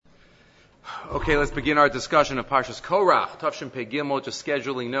Okay, let's begin our discussion of Parshas Korach, Tavshin Pei Gimel. Just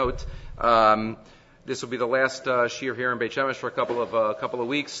scheduling note. This will be the last shiur here in Beit Shemesh for a couple of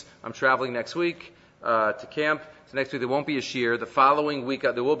weeks. I'm traveling next week to camp. So next week there won't be a shiur. The following week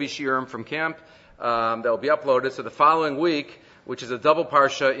there will be shiurim from camp that will be uploaded. So the following week, which is a double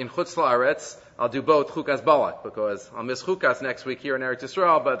parsha in Chutz La'aretz, I'll do both Chukas Balak, because I'll miss Chukas next week here in Eretz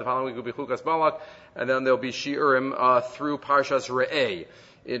Yisrael, but the following week will be Chukas Balak, and then there'll be shiurim through Parshas Re'eh.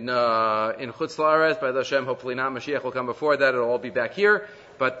 In Chutz La'aretz, by Hashem, hopefully not. Mashiach will come before that. It'll all be back here.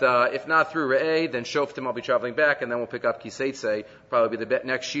 But if not through Re'eh, then Shoftim I'll be traveling back, and then we'll pick up Kiseitse, probably be the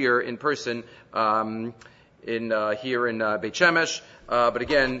next year in person here in Beit Shemesh. But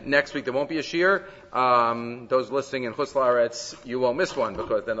again, next week there won't be a shiur. Those listening in Chutz La'aretz, you won't miss one,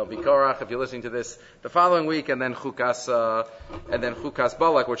 because then there'll be Korach if you're listening to this the following week, and then Chukas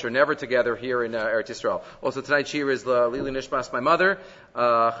Balak, which are never together here in Eretz Yisrael. Also tonight's shiur is Lili Nishmas, my mother,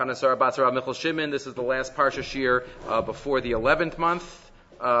 Chanasara Batzara Michal Shimon. This is the last Parsha shiur before the 11th month.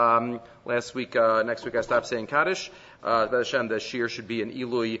 Next week I stopped saying Kaddish. Hashem, the shiur should be an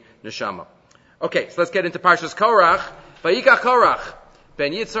Ilui Neshama. Okay, so let's get into Parshas Korach. Vayikach Korach,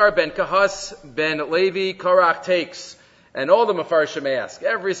 ben Yitzhar, ben Kahas, ben Levi. Korach takes. And all the Mefarshim ask,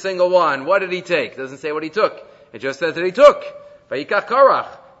 every single one, what did he take? It doesn't say what he took. It just says that he took. Vayikach Korach,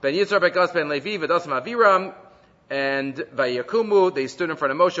 ben Yitzhar, ben Kahas, ben Levi, v'dasam Aviram, and Vayakumu, they stood in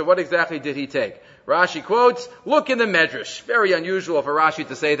front of Moshe. What exactly did he take? Rashi quotes, look in the Medrash. Very unusual for Rashi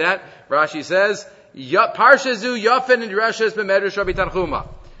to say that. Rashi says, Parsha zu yafen and Rashes b'Medrash Rabbi Tanchuma.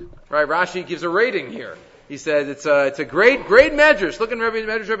 Right, Rashi gives a rating here. He says it's a great medrash. Look in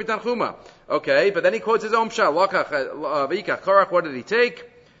Medrash Rabbi Tanchuma. Okay, but then he quotes his own pshat. Vayikach Korach, what did he take?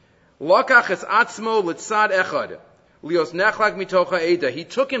 Lokach es atzmo litzad echad lios nechlak mitocha eda. He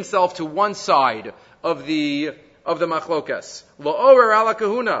took himself to one side of the machlokas. La'orer ala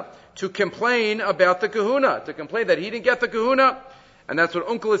kahuna, to complain about the kahuna, to complain that he didn't get the kahuna, and that's what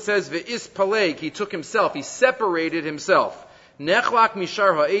Uncle says. Ve'is paleg, he took himself, he separated himself. Nechlak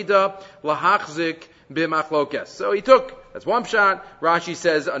mishar ha'eda lahachzik b'machlokas. So he took, that's one pshat. Rashi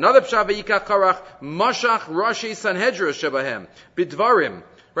says another pshat, v'yikach Korach mashach rashi sanhedra shebahem bidvarim.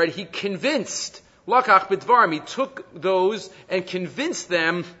 Right, he convinced lakach bidvarim. He took those and convinced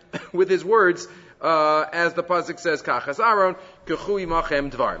them with his words, as the pasuk says, kachas Aaron kechui machem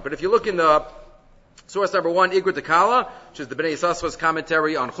dvarim. But if you look in the source number 1, Igrit Dekala, which is the Bnei Yissaschar's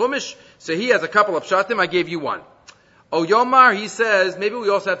commentary on Chumash, so he has a couple of pshatim. I gave you one. O Yomar, he says, maybe we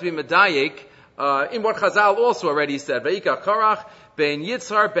also have to be medayik, in what Chazal also already said, Vayikach Korach, ben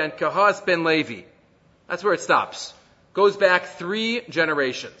Yitzhar, ben Kahas, ben Levi. That's where it stops. Goes back 3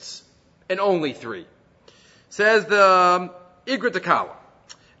 generations. And only 3. Says the Igrit Dekala,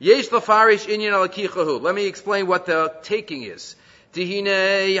 Yesh lafarish inyan alakichahu. Let me explain what the taking is.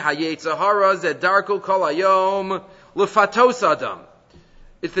 Tihine hayetzahara zedarko kol hayom lefatos adam.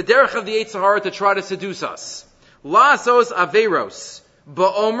 It's the derech of the Yetzahara to try to seduce us. Lasos averos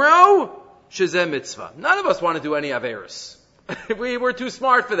ba'omro shezeh mitzvah. None of us want to do any averos. We're too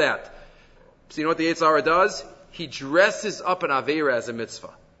smart for that. So you know what the Yetzirah does? He dresses up an avera as a mitzvah.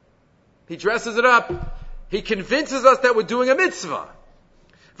 He dresses it up. He convinces us that we're doing a mitzvah.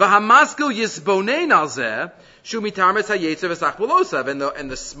 V'hamaskil yisbonein al zeh shu mitarmes hayetzer v'sach b'losav. And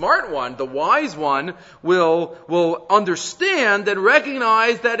the smart one, the wise one, will understand and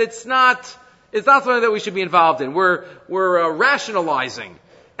recognize that it's not something that we should be involved in. We're rationalizing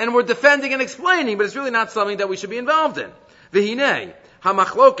and we're defending and explaining, but it's really not something that we should be involved in. V'hinei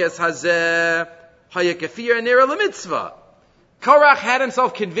hamachlokes hazeh hayekefir nera lemitzvah. Korach had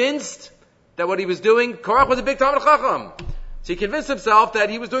himself convinced that what he was doing. Korach was a big Talmid Chacham, so he convinced himself that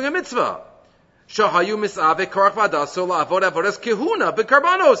he was doing a mitzvah. Shahayu misavek Korach v'adaso la'avoda avodas kehuna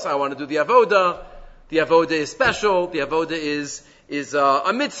b'karbanos. I want to do the avoda. The avoda is special. The avoda is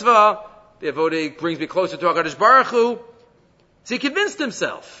a mitzvah. The avodah brings me closer to HaKadosh Baruch Hu. So he convinced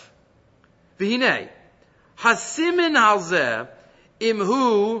himself. V'hinei, hasimin halzeh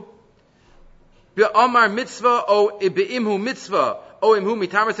imhu be'amar mitzvah o be'imhu mitzvah o imhu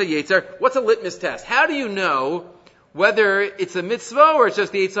mitarmas ha'yetzer. What's a litmus test? How do you know whether it's a mitzvah or it's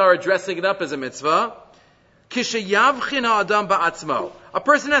just the Yitzhar dressing it up as a mitzvah? Kishayavchin ha'adam ba'atzmo. A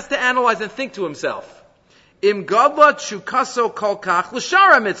person has to analyze and think to himself. Im gadla tshukaso kol kach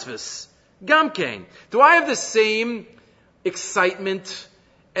l'shara mitzvahs. Gamkein. Do I have the same excitement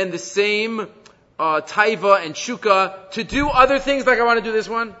and the same taiva and shuka to do other things like I want to do this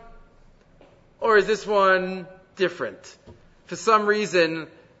one? Or is this one different? For some reason,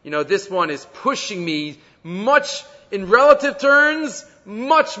 this one is pushing me much, in relative terms,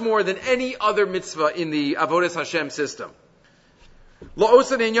 much more than any other mitzvah in the Avodas Hashem system.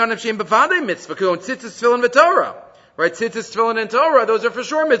 La'osan inyan of shem b'vadei mitzvah, k'on tzitzis tefillin v'torah. Right, tzitzis, tefillin, and Torah, those are for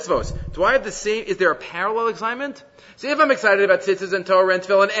sure mitzvos. Do I have the same, is there a parallel excitement? See, if I'm excited about tzitzis and Torah and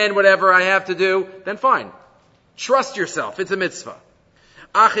tefillin and whatever I have to do, then fine. Trust yourself, it's a mitzvah.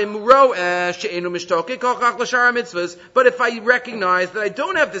 But if I recognize that I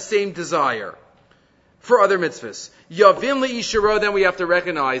don't have the same desire for other mitzvahs, yavin le'isharo, then we have to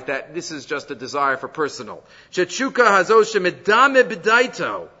recognize that this is just a desire for personal. Shechuka hazos shemedame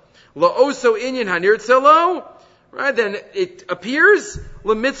b'daito, la'oso inyan hanir tzelo. Right, then it appears, it's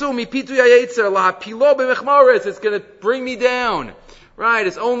going to bring me down. Right,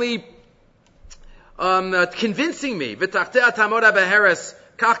 it's only convincing me. That's the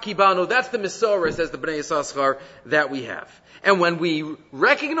Mesorah, says the Bnei Yissaschar, that we have. And when we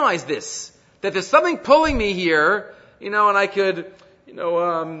recognize this, that there's something pulling me here, and I could,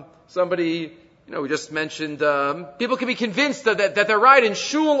 somebody, we just mentioned, people can be convinced that they're right in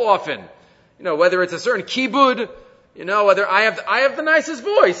shul often. Whether it's a certain kibud, whether I have the nicest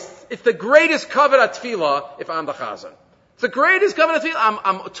voice. It's the greatest kavod tefillah if I'm the chazan. It's the greatest kavod tefillah.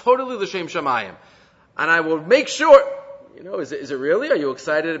 I'm totally l'shem shamayim. And I will make sure, is it really? Are you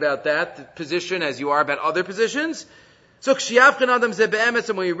excited about that position as you are about other positions? So, and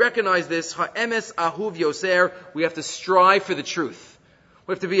when we recognize this, ha'emes ahuv yoser, we have to strive for the truth.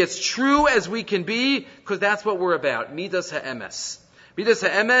 We have to be as true as we can be, because that's what we're about. Midas ha'emes. Midas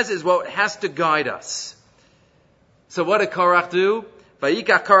ha'emes is what has to guide us. So what did Korach do?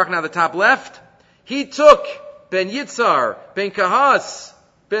 Vayikach Korach, now the top left. He took Ben Yitzhar, Ben Kahas,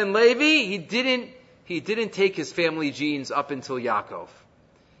 Ben Levi. He didn't take his family genes up until Yaakov.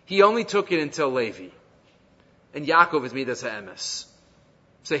 He only took it until Levi. And Yaakov is Midas ha'emes.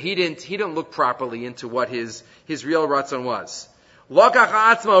 So he didn't look properly into what his real ratzon was. What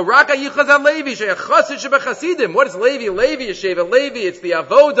is Levi? Levi is Sheva Levi. It's the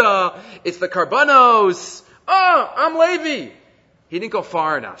Avoda. It's the Karbanos. I'm Levi. He didn't go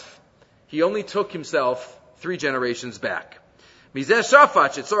far enough. He only took himself 3 generations back. Mizeh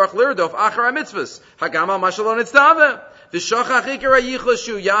shafat shetzorach lirdof achar mitzvahs hagam al mashalon etzdave v'shachach ikar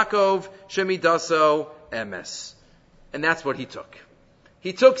hayichlashu Yaakov shemidaso emes. And that's what he took.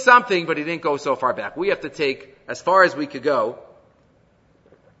 He took something, but he didn't go so far back. We have to take as far as we could go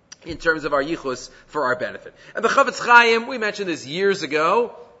in terms of our yichus for our benefit. And the Chavetz Chaim, we mentioned this years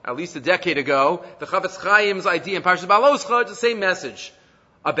ago, at least a decade ago, the Chavetz Chaim's idea in Parshas Baloscha, it's the same message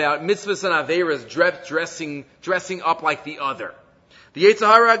about mitzvahs and aveiras dressing up like the other. The Yetzer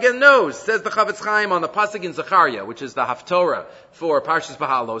Hara again knows, says the Chavetz Chaim on the pasuk in Zechariah, which is the Haftorah for Parshas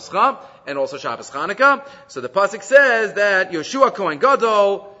Baloscha and also Shabbos Chanukah. So the pasuk says that Yoshua Kohen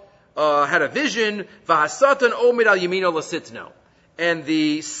Gadol had a vision, v'hasatan omid al yamino l'sitno, and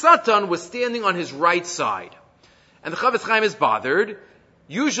the Satan was standing on his right side. And the Chavetz Chaim is bothered.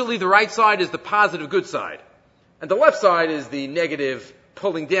 Usually the right side is the positive, good side. And the left side is the negative,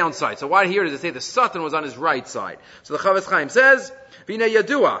 pulling down side. So why here does it say the Satan was on his right side? So the Chavetz Chaim says, V'ina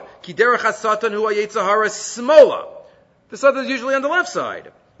yadua, ki derech ha-Satan hu ha-Yetzer Hara smola. The Satan is usually on the left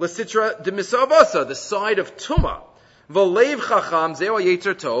side. L'sitra de misavasa, the side of Tumah. V'leiv chacham zeh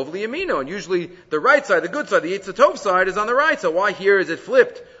ha-Yetzer Tov liyamino. And usually the right side, the good side, the Yetzer Tov side is on the right. So why here is it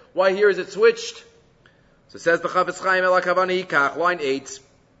flipped? Why here is it switched? So says the Chavetz Chaim el hakavana hikach, line 8.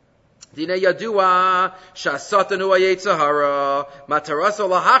 Dina yadua shasatan hu ha-Yetzer Hara mataraso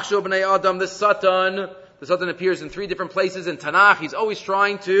lahachshu b'nei adam. The Satan appears in 3 different places in Tanakh. He's always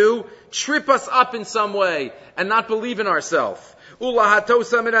trying to trip us up in some way and not believe in ourselves.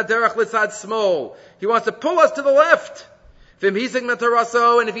 Ulahatosa min haderech litzad smol. He wants to pull us to the left. V'im hisik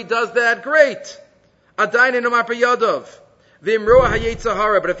mataraso, and if he does that, great. Adayin eno mar piyadav. V'im roa ha-Yetzer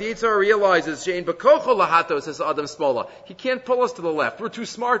Hara, but if the Yetzer Hara realizes she'ein b'kocho lahatos says Adam smola, he can't pull us to the left. We're too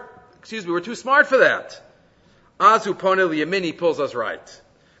smart for that. Azu poneh liyamin, he pulls us right.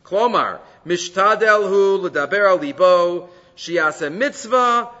 Klomar, mishtadel hu l'daber al libo, shi'aseh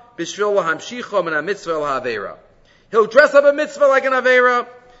mitzvah, b'shvil l'hamshicho min ha-mitzvah l'havera. He'll dress up a mitzvah like an avera.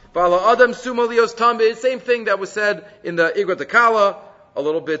 V'ala adam sumo lios tambid, same thing that was said in the Igrat Dekala, a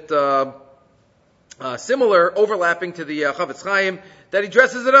little bit similar, overlapping to the Chavetz Chaim, that he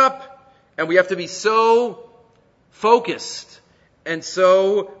dresses it up. And we have to be so focused and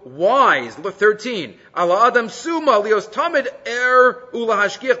so wise. Look, 13. Ala adam suma lios tamid ula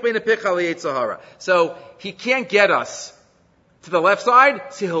hashkiach bein apicha li'Yetzer Hara. So he can't get us to the left side,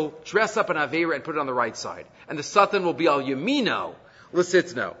 so he'll dress up an avera and put it on the right side. And the Satan will be al yamino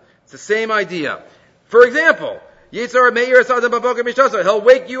l'sitno. It's the same idea. For example, Yetzer Hara meir sadam baboker mishtaso. He'll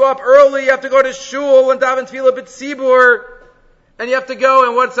wake you up early. You have to go to shul and daven tefillah b'tzibur, and you have to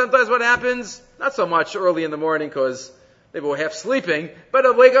go. And sometimes what happens? Not so much early in the morning, because Maybe we're half sleeping, but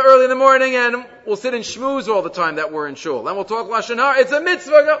I'll wake up early in the morning and we'll sit and schmooze all the time that we're in shul. And we'll talk Lashon Hara. It's a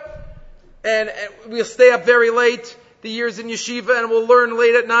mitzvah. And we'll stay up very late, the years in yeshiva, and we'll learn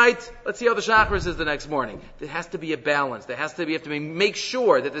late at night. Let's see how the chakras is the next morning. There has to be a balance. You have to make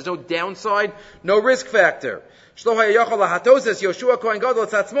sure that there's no downside, no risk factor. He couldn't get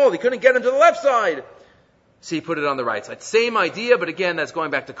him to the left side. So he put it on the right side. Same idea, but again, that's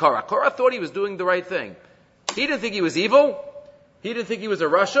going back to Korach. Korach thought he was doing the right thing. He didn't think he was evil. He didn't think he was a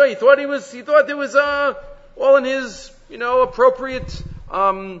Rasha. He thought there was all in his, appropriate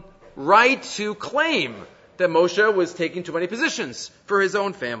right to claim that Moshe was taking too many positions for his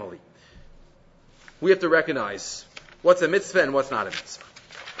own family. We have to recognize what's a mitzvah and what's not a mitzvah.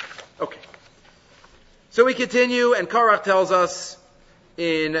 Okay. So we continue, and Korach tells us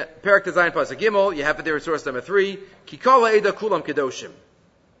in Perek Tezayin Pasuk Gimel, you have it there in source number 3, Ki kol ha'eda kulam kedoshim.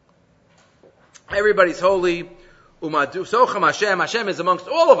 Everybody's holy. Umadu socham Hashem. Hashem is amongst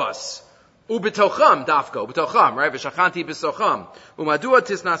all of us. Ubetocham dafko. Ubetocham, right? V'shachanti b'socham. Umadua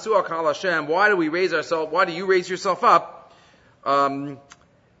tisnasu akal Hashem. Why do we raise ourselves? Why do you raise yourself up?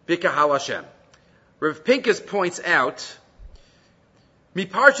 B'kahal Hashem. Rav Pinkus points out,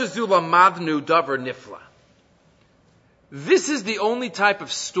 Miparsha zula madnu davar nifla. This is the only type of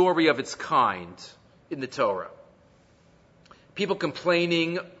story of its kind in the Torah. People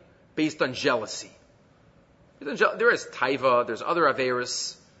complaining based on jealousy. There is taiva, there's other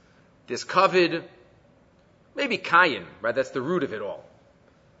averis, there's kavod, maybe kayin, right? That's the root of it all.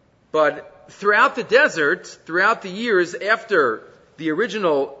 But throughout the desert, throughout the years after the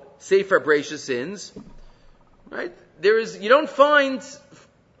original Sefer Bereishis sins, right? You don't find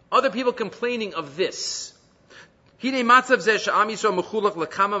other people complaining of this. We know Am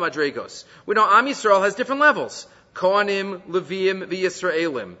Yisrael has different levels. Kohanim, Leviim,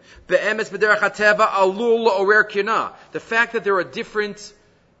 v'Yisraelim. Be'emes b'derech hateva alul la'orer kinah. The fact that there are different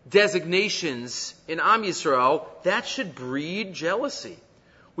designations in Am Yisrael, that should breed jealousy.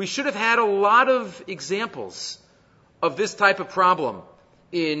 We should have had a lot of examples of this type of problem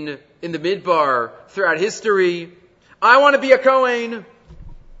in the Midbar throughout history. I want to be a Kohen,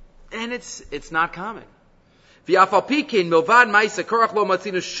 and it's not common. We don't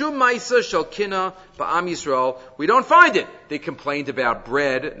find it. They complained about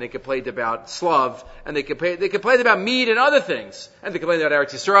bread, and they complained about slav, and they complained about meat and other things, and they complained about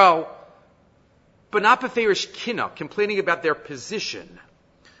Eretz Yisrael, but not beferish kina, complaining about their position.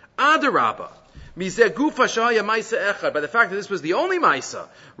 Adarabba, by the fact that this was the only maisa,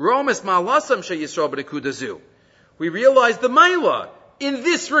 we realize the maila in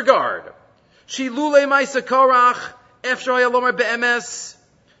this regard. Shilule Maisa Korach, Efshar Yalomar Be'emes,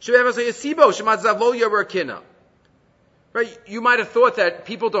 Shebe'emes Yasibo, Shematzav Lo Yarakina. Right? You might have thought that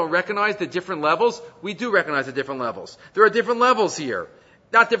people don't recognize the different levels. We do recognize the different levels. There are different levels here.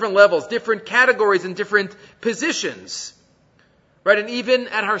 Not different levels, different categories and different positions. Right? And even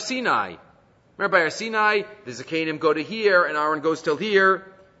at Har Sinai. Remember by Har Sinai, the Zakanim go to here, and Aaron goes till here.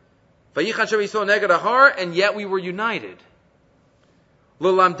 Vayichan Shem Yisrael Neged Ahar, and yet we were united.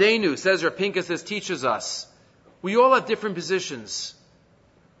 L'lamdenu, says Rav Pinkus, this teaches us, we all have different positions.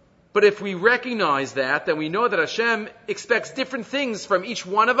 But if we recognize that, then we know that Hashem expects different things from each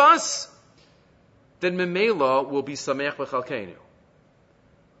one of us, then Memela will be Sameach B'chalkeinu.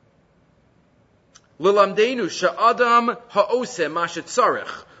 L'lamdenu sha'adam ha'oseh ma'ashet tzarech,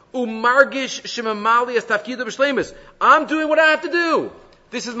 u'margish shemamali as tafkidu b'shleimus. I'm doing what I have to do.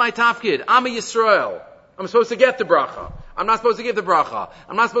 This is my tafkid. I'm a Yisrael. I'm supposed to get the bracha. I'm not supposed to give the bracha.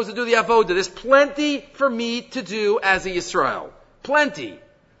 I'm not supposed to do the avodah. There's plenty for me to do as a Yisrael. Plenty.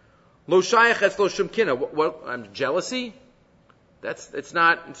 Lo shayach etz lo shum kina. What? I'm jealousy? It's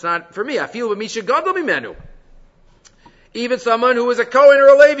not for me. I feel b'misha gadol b'menu. Even someone who is a Kohen or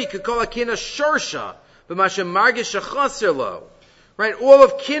a Levi could call a kina shorsha, b'mashem margish shechaser lo. Right? All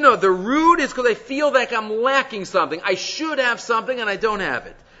of kina, the root is because I feel like I'm lacking something. I should have something and I don't have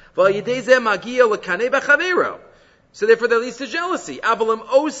it. So therefore that leads to jealousy.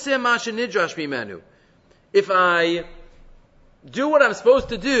 If I do what I'm supposed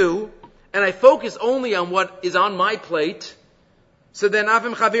to do, and I focus only on what is on my plate, so then right?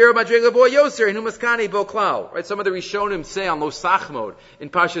 Some of the Rishonim say on Lo Sachmod in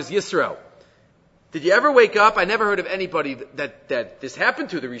Pashas Yisro. Did you ever wake up? I never heard of anybody that this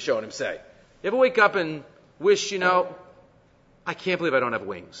happened to, the Rishonim say. You ever wake up and wish, I can't believe I don't have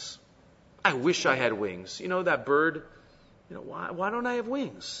wings. I wish I had wings. That bird, why don't I have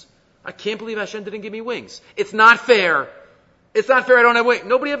wings? I can't believe Hashem didn't give me wings. It's not fair. It's not fair I don't have wings.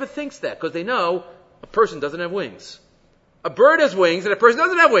 Nobody ever thinks that because they know a person doesn't have wings. A bird has wings and a person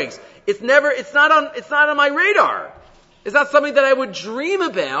doesn't have wings. It's not on my radar. It's not something that I would dream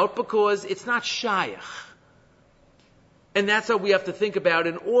about because it's not shaykh. And that's how we have to think about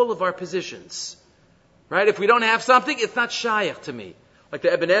in all of our positions. Right? If we don't have something, it's not shaykh to me. Like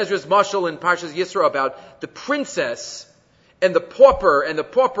the Ibn Ezra's mashal in Parshas Yisro about the princess and the pauper and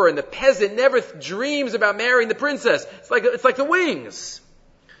the peasant never dreams about marrying the princess. It's like the wings.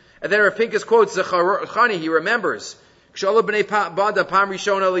 And then Rav Pinkus quotes Zechariah, he remembers. He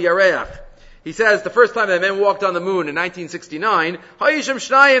says the first time that men walked on the moon in 1969,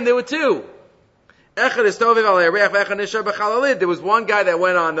 there were two. There was one guy that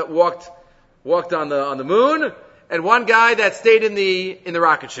walked on the moon, and one guy that stayed in the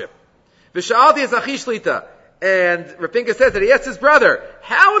rocket ship. And Rav Pinkus says that he asked his brother,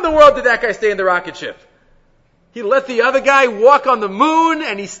 how in the world did that guy stay in the rocket ship? He let the other guy walk on the moon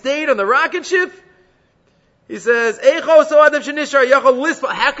and he stayed on the rocket ship? He says, how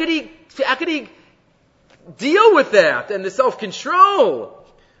could he deal with that and the self-control?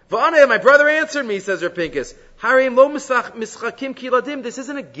 My brother answered me, says Rav Pinkus, this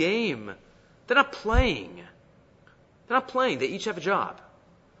isn't a game. They're not playing. They each have a job.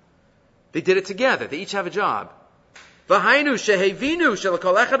 They did it together. They each have a job. I'm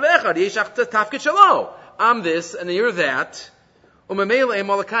this and you're that. I'm going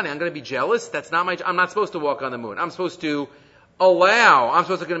to be jealous. I'm not supposed to walk on the moon. I'm supposed to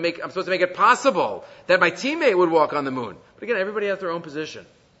make it possible that my teammate would walk on the moon. But again, everybody has their own position.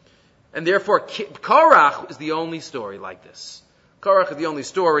 And therefore, Korach is the only story like this. Korach is the only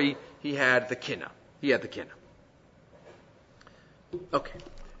story. He had the kinna. Okay.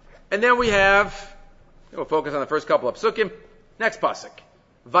 And then we'll focus on the first couple of psukim. Next pasuk.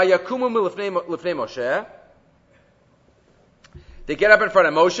 Vayakumu milifnei Moshe. They get up in front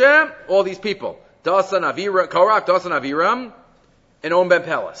of Moshe, all these people. Korach, Dasan Aviram, and On ben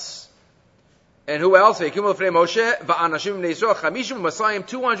Pelas. And who else? Vayakumu milifnei Moshe, va'anashim b'nei Yisrael, chamishim Masayim,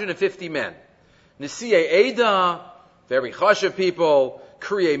 250 men. Nesiei Eda, very chashav people,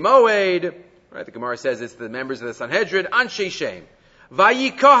 Kriyei Moed, right, the Gemara says it's the members of the Sanhedrin, Anshe Shem.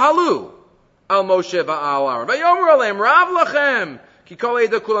 Vayikahalu al Moshe va'al Aaron. Vayomer aleim rav lachem. Ki kol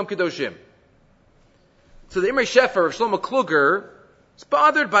eda kulam kedoshim. So the Imrei Shefer of Shlomo Kluger is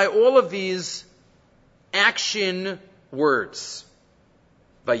bothered by all of these action words.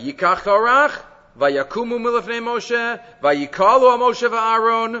 Vayikach Korach, vayakumu milafnei Moshe, vayikalu al Moshe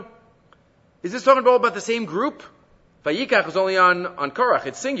va'Aaron. Is this talking about the same group? Vayikach is only on Korach,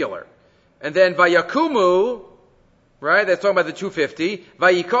 it's singular. And then vayakumu, right, that's talking about the 250.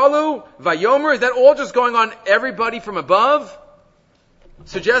 Vayikalu, vayomer, is that all just going on everybody from above?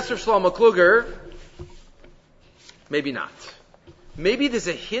 Suggests Rav Shlomo Kluger, maybe not. Maybe there's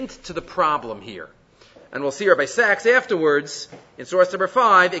a hint to the problem here. And we'll see Rabbi Sachs afterwards, in source number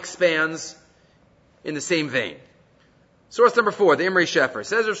 5, expands in the same vein. Source number 4, the Imrei Shefer,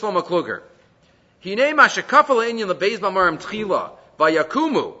 says Rav Shlomo Kluger, Hinei mashakafala inyan lebeis b'maram tchila,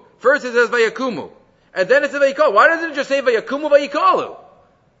 vayakumu. First it says vayakumu. And then it says vayikalu. Why doesn't it just say vayakumu vayikalu?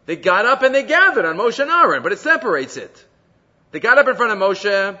 They got up and they gathered on Moshe and Aaron, but it separates it. They got up in front of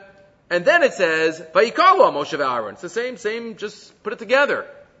Moshe, and then it says vayikalu on Moshe and Aaron. It's the same, just put it together.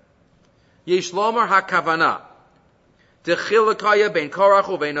 Yesh lomar hakavana. Techilakaya ben Korach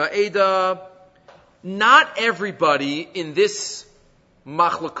uvein ha'eda. Not everybody in this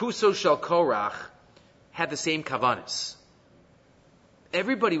machlakuso shel Korach had the same kavanas.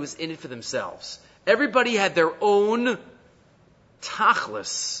 Everybody was in it for themselves. Everybody had their own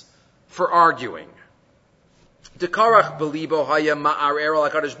tachlis for arguing. De Korach belibo haya ma'arer al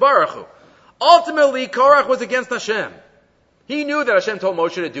HaKadosh Baruch Hu. Ultimately, Korach was against Hashem. He knew that Hashem told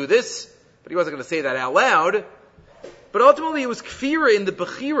Moshe to do this, but he wasn't going to say that out loud. But ultimately, it was kfira in the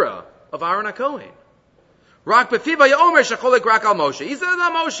bechira of Aaron HaKohen. Rak befiv haya omer shacholek rak al Moshe. He said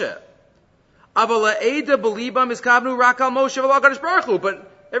on Moshe. Avala eda belibam iskavnu rak al Moshe v'al HaKadosh Baruch Hu. But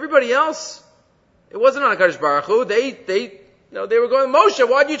everybody else, it wasn't on HaKadosh Baruch Hu. They were going, Moshe,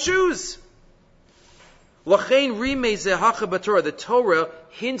 why'd you choose? Lachein rimei zehacha b'Torah. The Torah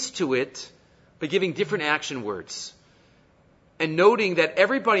hints to it by giving different action words. And noting that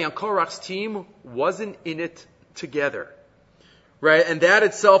everybody on Korach's team wasn't in it together. Right? And that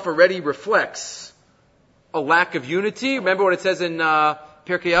itself already reflects a lack of unity. Remember what it says in Pirkei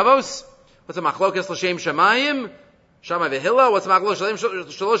Avos? What's a machlokes l'shem shamayim? Shammai v'hilla. What's a machlokes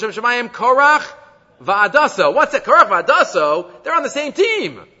l'shem shamayim? Korach va'adaso. What's that? Korach va'adaso? They're on the same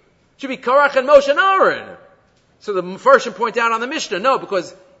team. It should be Korach and Moshe and Aaron. So the Mepharshim point out on the Mishnah, no,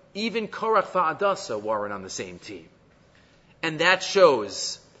 because even Korach va'adaso weren't on the same team. And that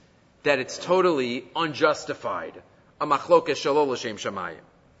shows that it's totally unjustified. A machlokes shelo l'shem shamayim.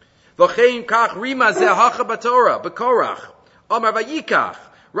 V'chein kach rima zehacha b'torah, b'korach. Amar vayikach.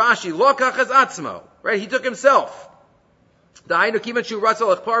 Rashi, lokach as atzmo. Right, he took himself. Da'aynu kivan shu ratza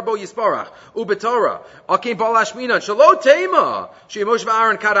lechpar bo yisparach. U'b'torah. Akein bal hashmina. Shalo tema. She Moshe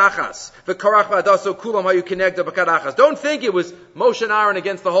v'Aaron kadachas. V'korach v'adaso kulam hayu kinegda b'kadachas. Don't think it was Moshe and Aaron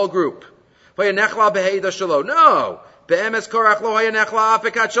against the whole group. V'yanechla b'heida shalo. No. Be'emes Korach lo hayanechla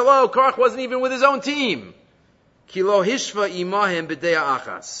afikat shalo. Korach wasn't even with his own team. Ki lo hishva imahim b'deya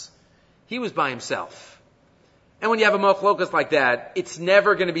achas. He was by himself. And when you have a machlokas like that, it's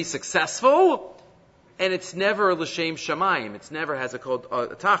never going to be successful, and it's never a l'shem shamayim. It never has a called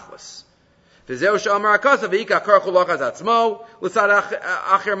tachlis. V'zeu she'amar hakasav v'yikach Korach ulachaz atzmo l'tzad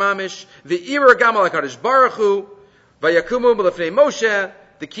acher mamish v'ira gam al hakadosh baruch hu v'yakumu b'lefnei Moshe.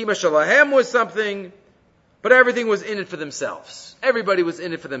 The kima shalahem was something, but everything was in it for themselves. Everybody was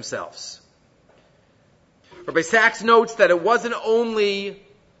in it for themselves. Rabbi Sachs notes that it wasn't only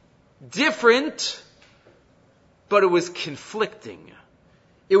different, but it was conflicting.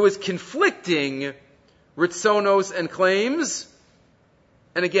 It was conflicting ritzonos and claims.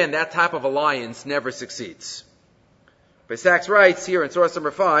 And again, that type of alliance never succeeds. Rabbi Sachs writes here in source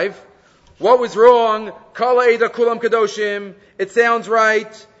number 5, what was wrong? Kala eda kulam kadoshim. It sounds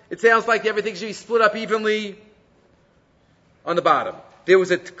right. It sounds like everything should be split up evenly. On the bottom, there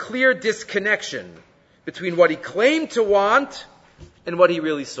was a clear disconnection between what he claimed to want and what he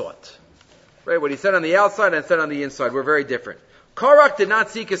really sought. Right? What he said on the outside and said on the inside were very different. Korach did not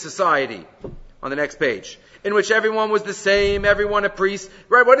seek a society, on the next page, in which everyone was the same, everyone a priest.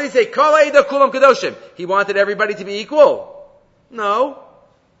 Right? What did he say? Kol eida kulam kadoshim. He wanted everybody to be equal. No.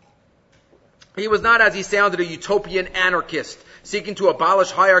 He was not, as he sounded, a utopian anarchist, seeking to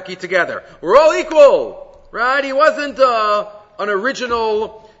abolish hierarchy together. We're all equal. Right? He wasn't an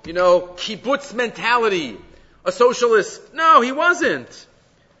original, kibbutz mentality, a socialist. No, he wasn't.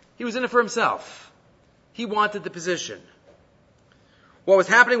 He was in it for himself. He wanted the position. What was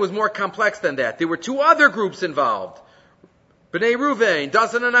happening was more complex than that. There were 2 other groups involved. Bnei Ruvain,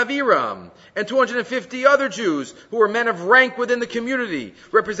 Dasan and Aviram, and 250 other Jews who were men of rank within the community,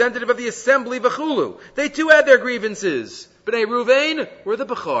 representative of the assembly v'chulu. They too had their grievances. Bnei Ruvain were the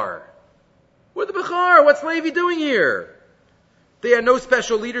Bechar. We're the Bechar. What's Levi doing here? They had no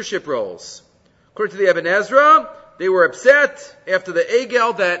special leadership roles. According to the Ibn Ezra, they were upset after the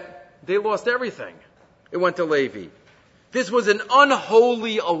Egel that they lost everything. It went to Levi. This was an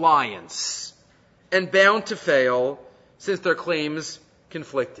unholy alliance and bound to fail since their claims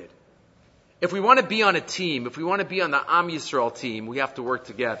conflicted. If we want to be on a team, if we want to be on the Am Yisrael team, we have to work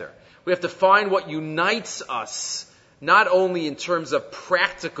together. We have to find what unites us, not only in terms of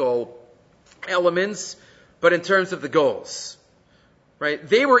practical elements, but in terms of the goals. Right?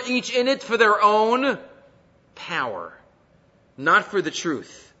 They were each in it for their own power, not for the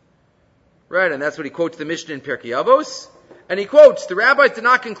truth. Right? And that's what he quotes the Mishnah in Pirkei Avos. And he quotes, the rabbis did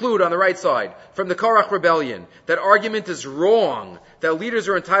not conclude on the right side from the Korach rebellion that argument is wrong, that leaders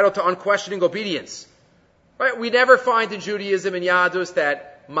are entitled to unquestioning obedience. Right? We never find in Judaism and Yadus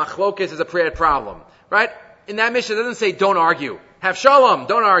that machlokes is a problem. Right? In that Mishnah, it doesn't say don't argue. Have shalom,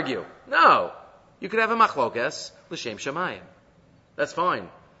 don't argue. No. You could have a machlokes, l'shem shamayim. That's fine.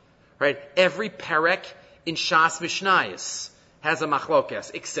 Right? Every perek in Shas Mishnayos has a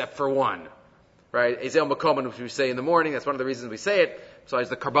machlokes, except for one. Right? Ezel Makoman, which we say in the morning, that's one of the reasons we say it, besides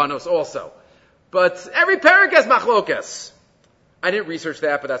the Karbanos also. But every perek has machlokes. I didn't research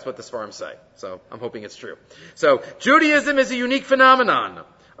that, but that's what the Sfarim say. So I'm hoping it's true. So Judaism is a unique phenomenon,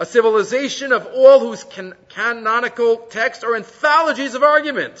 a civilization of all whose canonical texts are anthologies of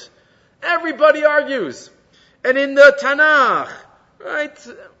argument. Everybody argues. And in the Tanakh, right,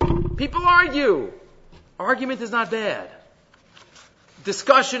 people argue. Argument is not bad.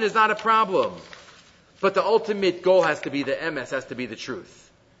 Discussion is not a problem. But the ultimate goal has to be the emes, has to be the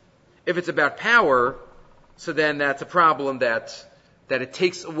truth. If it's about power, so then that's a problem that it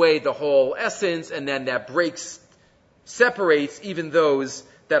takes away the whole essence, and then that separates even those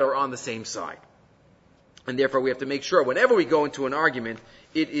that are on the same side. And therefore we have to make sure whenever we go into an argument,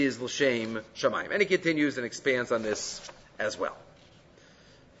 it is l'shem shamayim. And he continues and expands on this as well.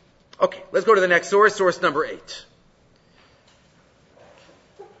 Okay, let's go to the next source number 8.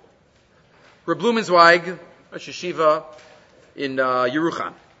 Reb Blumenzweig, Rosh Yeshiva in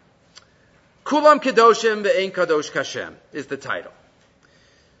Yerucham. Kulam Kedoshim Ve'ein Kadosh Kashem is the title.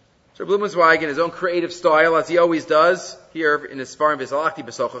 So Reb Blumenzweig, in his own creative style, as he always does, here in his Sfarim V'Zalachti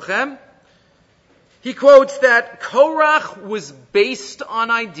B'Sochachem, he quotes that Korach was based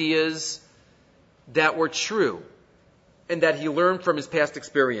on ideas that were true and that he learned from his past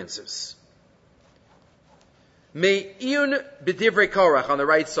experiences. Me'iyun b'divrei Korach on the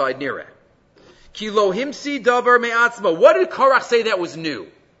right side, nireh. Ki lo himsi davar me'atzmo. What did Korach say that was new?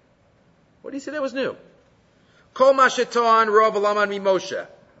 What did he say that was new? Kol ma shetan rov alaman mi Moshe.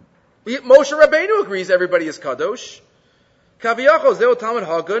 Moshe Rabbeinu agrees everybody is kadosh. Kaviyachos zeo Talmud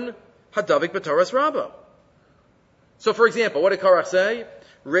Hagun hadavik b'Toras Rabbo. So, for example, what did Korach say?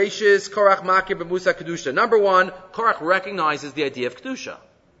 Reishis Korach makir b'musa kedusha. Number one, Korach recognizes the idea of kedusha.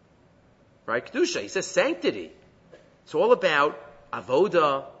 Right? Kedusha. He says sanctity. It's all about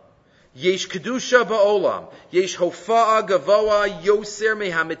avoda. Yesh kedusha ba'olam. Yesh hofa'a gavoa yoser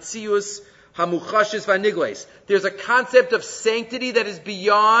mehametzius hamuchashis v'nigles. There's a concept of sanctity that is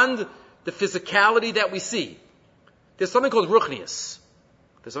beyond the physicality that we see. There's something called ruchnius.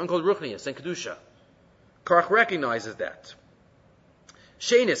 There's something called ruchnius and kedusha. Korach recognizes that.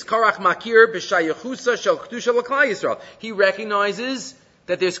 Shenis, Korach makir b'shayechusa shel kedusha l'klal Yisrael. He recognizes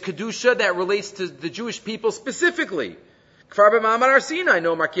that there's kedusha that relates to the Jewish people specifically. Kfar b'ma'amar Har Sinai,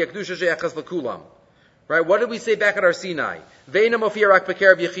 no markia kedusha sheyachas l'kulam. Right? What did we say back at Har Sinai? Ve'ena mofia rak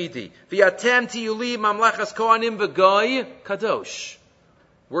b'kerev yechidi. V'yatem tiyuli mamlechas kohanim v'goy kadosh.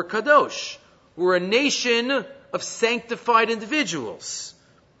 We're kadosh. We're a nation of sanctified individuals.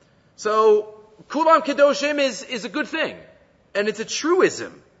 So, kulam kadoshim is a good thing. And it's a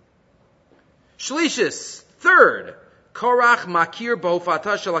truism. Shlishis, third, Korach makir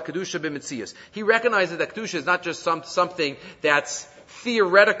b'hofata shel kedusha b'mitzias. He recognizes that kedusha is not just something that's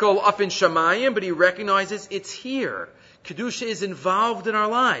theoretical up in Shamayim, but he recognizes it's here. Kedusha is involved in our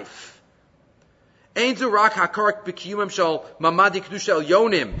life. Ein zu rak hakorach b'kiyumim shel mamadi kedusha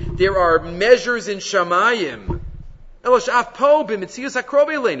elyonim. There are measures in Shamayim. Elosh af po b'mitzias hakrob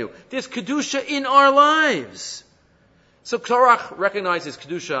eleinu. There's kedusha in our lives. So Korach recognizes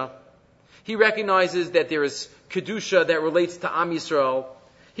kedusha. He recognizes that there is kedusha that relates to Am Yisrael.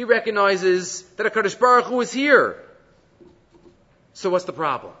 He recognizes that HaKadosh Baruch Hu is here. So what's the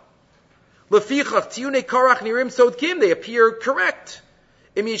problem? Lefichach tiyunei Korach nirim sodkim. They appear correct.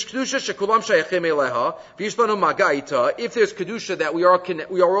 Im yesh kedusha shekulam shayachim eleha v'yesh lanu maga ita. If there's kedusha that we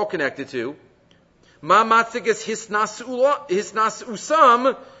are all connected to, ma matzik is hisnas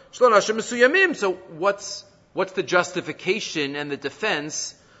usam shlon Hashem mesuyamim. So what's the justification and the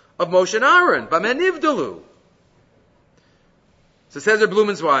defense of Moshe and Aaron? B'men nivdalu. So says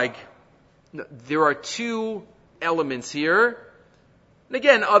Blumenzweig, there are two elements here. And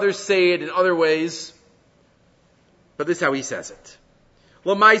again, others say it in other ways, but this is how he says it.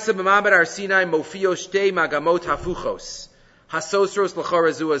 L'maisa b'ma'amad Har Sinai mofio shtei magamot hafuchos. Hasosros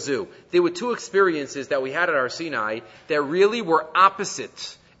l'charazu azu. There were two experiences that we had at Har Sinai that really were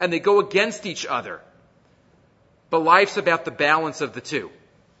opposite, and they go against each other. But life's about the balance of the two.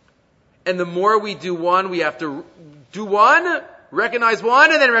 And the more we do one, we have to do one, recognize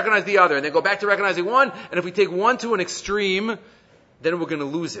one, and then recognize the other. And then go back to recognizing one. And if we take one to an extreme, then we're going to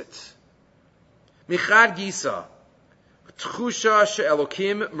lose it. Michad Gisa. Tchusha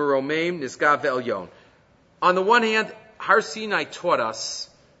she'elokim meromeim nisgav ve'elyon. On the one hand, Har Sinai taught us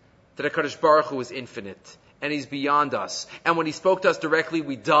that HaKadosh Baruch Hu is infinite. And He's beyond us. And when He spoke to us directly,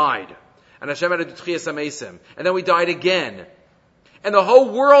 we died. And Hashem had to do Tchiyas HaMesim. And then we died again. And the whole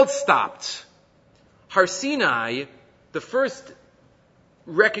world stopped. Har Sinai, the first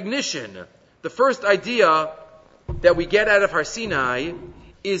recognition, the first idea that we get out of Har Sinai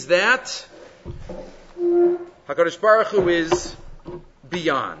is that HaKadosh Baruch Hu is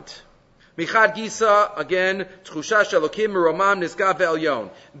beyond. Michad Gisa, again, Tchusha Shelokim Meromam Nizgav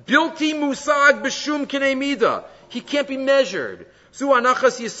Ve'elyon. Bilti Musag B'Shum Kinei Mida. He can't be measured. Zu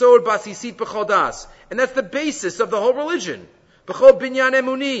Anachas Yisod Basisit B'Chodas. And that's the basis of the whole religion. B'chol Binyan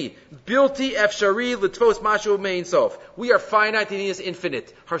Emuni. Bilti Efshari L'Tvos Mashu Mein Sof. We are finite and He is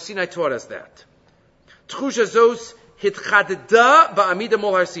infinite. Har Sinai taught us that. Tchusha Zos Hitchadda Ba'amida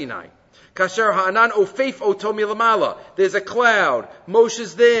Mol Har Sinai. Kasher Ha'anan Ofeif Oto Milamala. There's a cloud.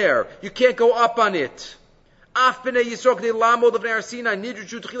 Moshe's there. You can't go up on it. Af B'nei Yisrael K'nei Lamod L'Vnei Har Sinai.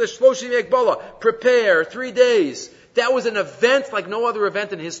 Nidruchu T'chila Shloshim Ekbala. Prepare 3 days. That was an event like no other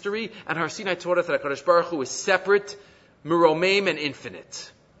event in history, and Har Sinai taught us that HaKadosh Baruch Hu is separate, meromeim, and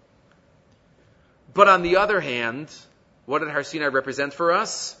infinite. But on the other hand, what did Har Sinai represent for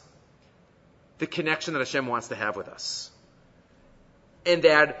us? The connection that Hashem wants to have with us. And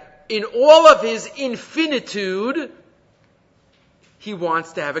that in all of His infinitude, He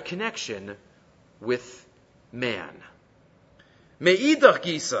wants to have a connection with man. Me'idach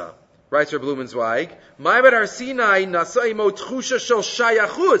Gisa, writes Reb Blumenzweig, Ma'amad Har Sinai nasaimo tchusha shel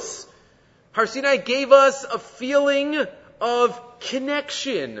shayachus. Har Sinai gave us a feeling of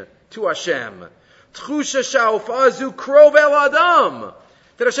connection to Hashem. Tchusha sha'ofazu krov el adam.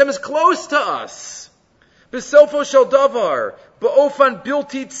 That Hashem is close to us. B'sofo shel davar, ba'ofan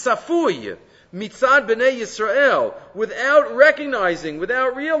bilti tzafui, mitzad b'nei Yisrael, without recognizing,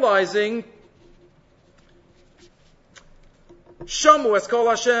 without realizing, Shamu es kol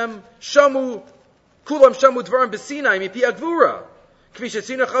Hashem, Shamu, kulam Shamu dvarim b'Sinai, mipi agvura. Kvi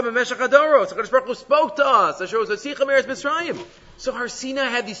shetzina chab b'meshach hadaros. HaKadosh Baruch Hu spoke to us. Asher was Asicha Meretz Mitzrayim. So Har Sinai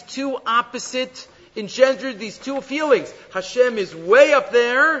had these two opposite, engendered these two feelings. Hashem is way up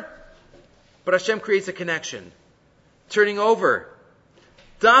there, but Hashem creates a connection. Turning over.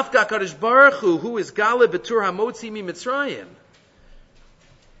 Dafka HaKadosh Baruch Hu, who is Gale B'tur HaMotzi Mi Mitzrayim.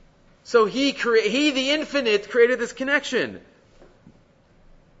 So he, the infinite, created this connection.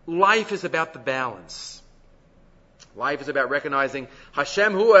 Life is about the balance. Life is about recognizing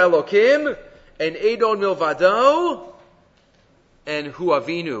Hashem Hu Elokim and Edon Milvado and Hu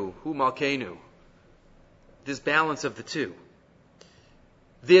Avinu, Hu Malkeinu. This balance of the two.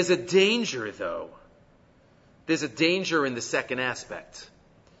 There's a danger, though. There's a danger in the second aspect.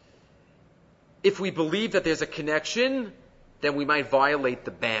 If we believe that there's a connection, then we might violate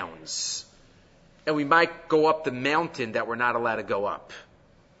the bounds. And we might go up the mountain that we're not allowed to go up.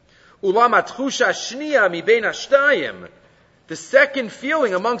 Ulam atchusha shniya mi bein hashtayim. The second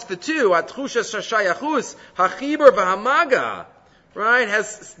feeling amongst the two, atchusha shashayachus, hachibur v'hamaga, right,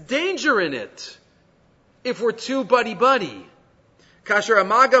 has danger in it. If we're too buddy-buddy. Kasher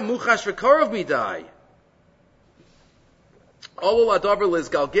hamaga muchash v'korov midai. Olol adavar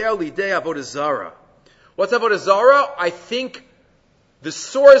lizgalgel lidei avodah zara. What's avodah zara? I think the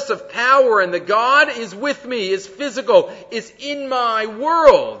source of power and the God is with me, is physical, is in my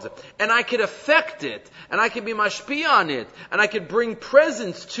world. And I could affect it. And I could be mashpi on it. And I could bring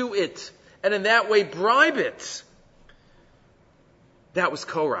presence to it. And in that way bribe it. That was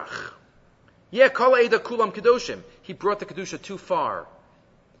Korach. Yeah, Kol Eida Kulam Kedoshim. He brought the Kedusha too far.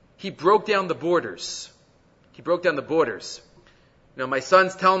 He broke down the borders. You know, my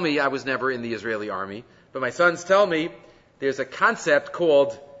sons tell me, I was never in the Israeli army, but my sons tell me, there's a concept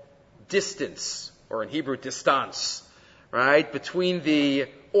called distance, or in Hebrew, distance, right? Between the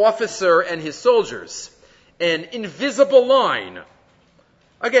officer and his soldiers. An invisible line.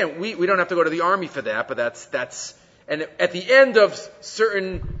 Again, we don't have to go to the army for that, but that's, and at the end of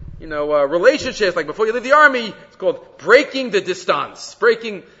certain, relationships, like before you leave the army, it's called breaking the distance.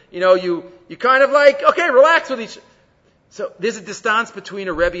 Breaking, you kind of like, okay, relax with each. So there's a distance between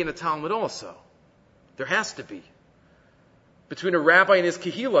a Rebbe and a Talmud also. There has to be. Between a rabbi and his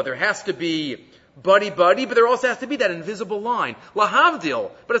kehillah, there has to be buddy-buddy, but there also has to be that invisible line.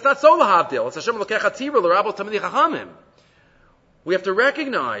 Lahavdil, but it's not so lahavdil. It's Hashem Elokei Chatzira l'Rabbo Tamidei Chachamim. We have to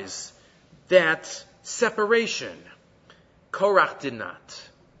recognize that separation. Korach did not.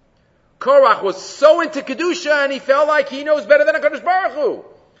 Korach was so into Kedusha and he felt like he knows better than HaKadosh Baruch Hu.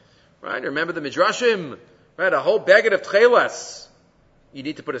 Right? Remember the Midrashim? Right? A whole baguette of tchelas. You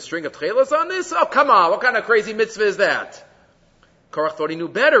need to put a string of tchelas on this? Oh, come on. What kind of crazy mitzvah is that? Korach thought he knew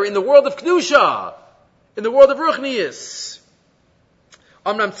better in the world of Kedusha, in the world of Ruchnius.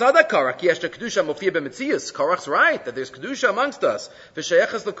 Amnam tzadak Korach, yesh Kedusha mofiyah b'metzius. Korach's right, that there's Kedusha amongst us.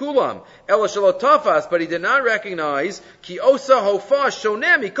 V'sheyechas l'kulam. Ela shelo tafas, but he did not recognize, ki osa hofa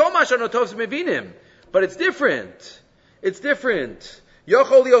shonem, mikol ma shanotovs mevinim. But it's different. It's different.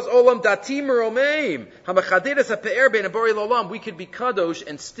 Yochol lios olam datim romeim. Hamachaderes ha'pe'er bein abori l'olam. We could be kadosh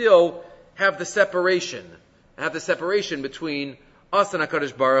and still have the separation. Have the separation between us and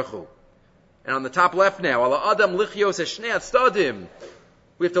HaKadosh Baruch Hu. And on the top left now, ala adam lichios eshnei atzadim.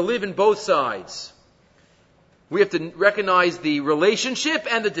 We have to live in both sides. We have to recognize the relationship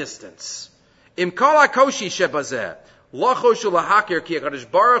and the distance. Im kol hakoshi shebazeh, lachosh ulahakir ki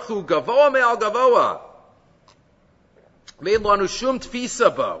HaKadosh Baruch Hu gavoa me'al gavoa. Me'en lanu shum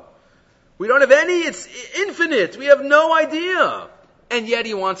tfisa bo. We don't have any, it's infinite. We have no idea. And yet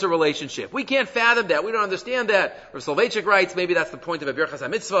he wants a relationship. We can't fathom that. We don't understand that. Rav Soloveitchik writes, maybe that's the point of a Birchas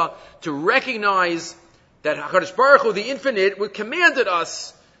HaMitzvah, to recognize that HaKadosh Baruch Hu, the infinite, commanded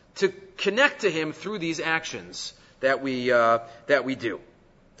us to connect to him through these actions that we do.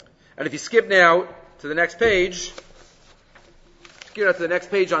 And if you skip now to the next page,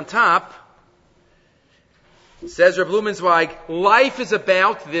 on top, says Reb Blumenzweig, life is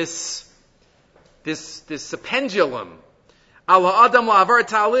about this pendulum. First,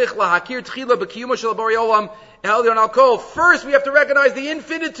 we have to recognize the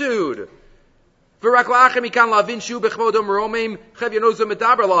infinitude.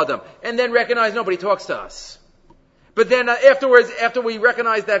 And then recognize nobody talks to us. But then afterwards, after we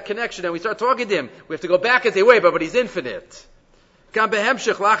recognize that connection and we start talking to him, we have to go back and say, wait, but he's infinite.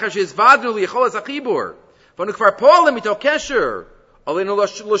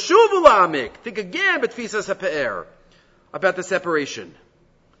 Think again, betfisas hape'er, about the separation.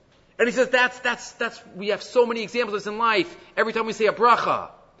 And he says that's we have so many examples of this in life. Every time we say a bracha,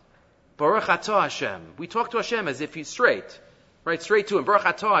 Baruch atah Hashem, we talk to Hashem as if he's straight, right? Straight to him, Baruch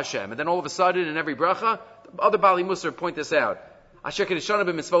atah Hashem. And then all of a sudden, in every bracha, other Bali Musar point this out. Asher kedeshana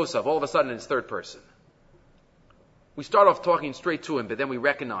b'mitzvosav, all of a sudden it's third person. We start off talking straight to him, but then we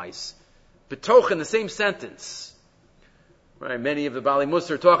recognize, betoch in the same sentence, right? Many of the Bali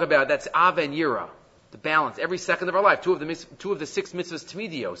Musar talk about that's Av and Yira, the balance. Every second of our life, two of the 6 mitzvahs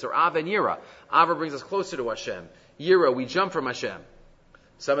tmidios are Av and Yira. Ava brings us closer to Hashem. Yira, we jump from Hashem.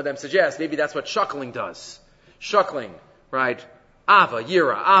 Some of them suggest maybe that's what shuckling does. Shuckling, right? Ava,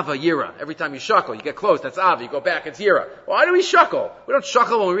 Yira. Every time you shuckle, you get close, that's Ava. You go back, it's Yira. Why do we shuckle? We don't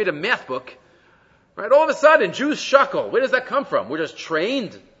shuckle when we read a math book. Right? All of a sudden, Jews shuckle. Where does that come from? We're just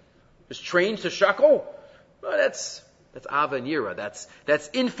trained to shuckle? Well, that's Ava and Yira. That's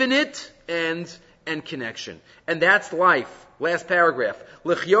infinite and connection. And that's life. Last paragraph.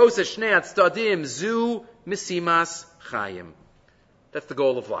 L'chyos eshnei tzdadim zu misimas chayim. That's the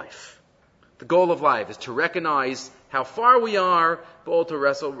goal of life. The goal of life is to recognize how far we are, but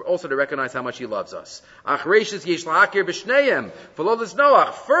also to recognize how much He loves us.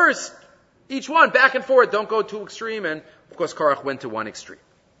 First, each one, back and forth, don't go too extreme, and of course Korach went to one extreme.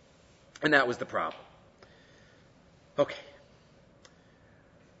 And that was the problem. Okay.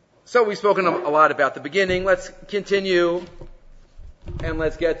 So we've spoken a lot about the beginning. Let's continue, and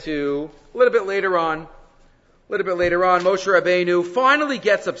let's get to a little bit later on. Moshe Rabbeinu finally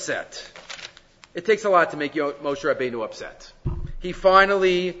gets upset. It takes a lot to make Moshe Rabbeinu upset. He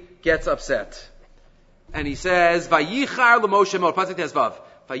finally gets upset. And he says, Vayichar l'Moshe ma'od. Pasuk Tezvav.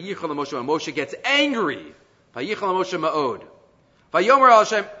 Vayichar l'Moshe ma'od. Moshe gets angry. Vayichar l'Moshe ma'od. Vayomer al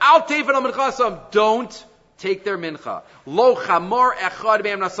Hashem, al tefen al minchasam. Don't take their mincha. Lo chamor echad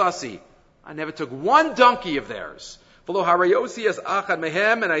me'em nasasi. I never took one donkey of theirs. V'lo harayosi as achad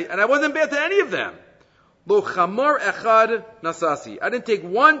mehem. And I wasn't bad to any of them. Lo chamor echad nasasi. I didn't take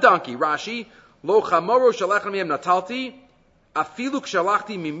one donkey. Rashi. Lo chamoro shalacham mehem natalti. Afilu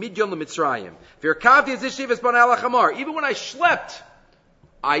kshalachti mimidyon lemitzrayim. V'erkavti az ishivas ban ala chamar. Even when I schlepped,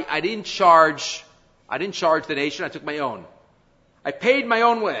 I didn't charge the nation. I took my own. I paid my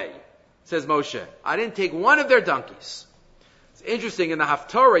own way, says Moshe. I didn't take one of their donkeys. It's interesting, in the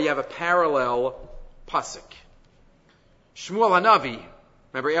Haftorah you have a parallel pasuk. Shmuel Hanavi,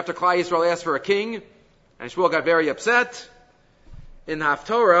 remember after Klal Yisrael asked for a king, and Shmuel got very upset, in the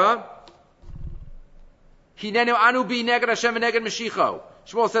Haftorah, Hinenu anu bi neged Hashem v'neged Mashicho.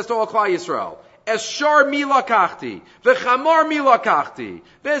 Shmuel says to all Klal Yisrael, Eshar mi lakachti, v'chamor mi lakachti,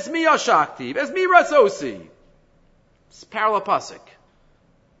 v'esmi yashakti, v'esmi rasosi. It's parallel pasuk.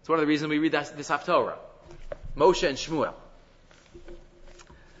 It's one of the reasons we read this Haftorah. Moshe and Shmuel.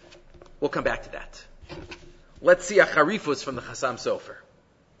 We'll come back to that. Let's see a charifus from the Chasam Sofer.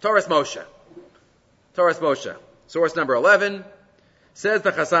 Torah Moshe. Source number 11. Says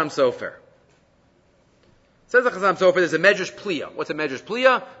the Chasam Sofer. There's a Medrash Pliya. What's a Medrash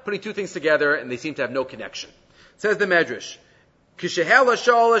Pliya? Putting two things together and they seem to have no connection. Says the Medrash. Kishehela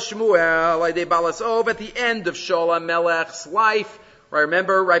Shaul Shmuel Aydei Balasov, at the end of Shaul HaMelech's life, right,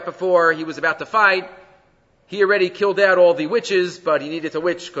 remember, right before he was about to fight, he already killed out all the witches, but he needed a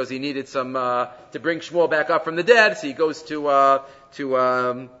witch because he needed some to bring Shmuel back up from the dead. So he goes to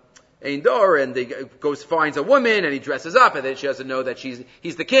Ein Dor, and he finds a woman, and he dresses up, and then she doesn't know that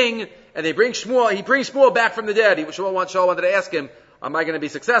he's the king, and he brings Shmuel back from the dead. Shaul wanted to ask him, am I going to be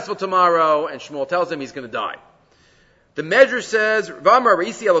successful tomorrow? And Shmuel tells him he's going to die. The Medrash says, Vamar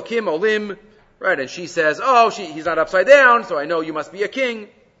Reisi Elokim Olim, right, and she says, he's not upside down, so I know you must be a king.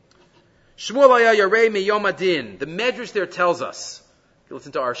 Shmuel Aya Yarei Miyom Adin. The Medrash there tells us,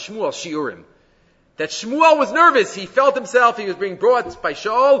 listen to our Shmuel Shiurim, that Shmuel was nervous. He felt himself, he was being brought by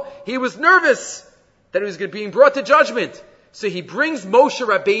Shaul, he was nervous that he was being brought to judgment. So he brings Moshe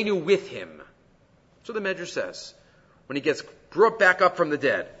Rabbeinu with him. So the Medrash says, when he gets brought back up from the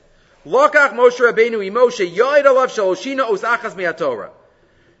dead. Lokach Moshe Rabbeinu Moshe Yoid Alav Shaloshina Osachas Me'atorah.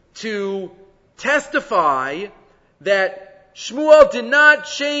 To testify that Shmuel did not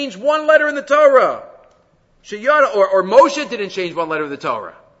change one letter in the Torah. Or Moshe didn't change one letter of the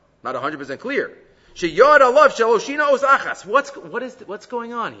Torah. Not 100% clear. Sheyod Alav Shaloshina Osachas. What's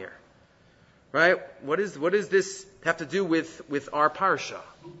going on here? Right? What does this have to do with our parsha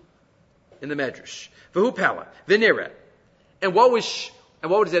in the Medrash? V'hu Pala, V'nira. And what was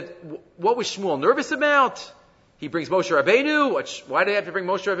Shmuel nervous about? He brings Moshe Rabbeinu. Why did he have to bring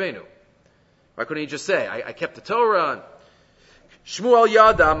Moshe Rabbeinu? Why couldn't he just say, I kept the Torah? Shmuel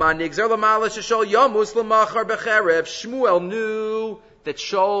yada ma nigzer lamala sheshol yamus lamachar becherev. Shmuel knew that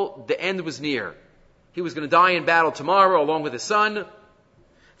Shaul, the end was near. He was going to die in battle tomorrow along with his son.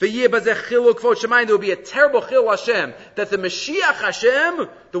 There would be a terrible chil Hashem, that the Mashiach Hashem,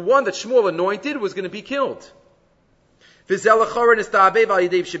 the one that Shmuel anointed, was going to be killed. Part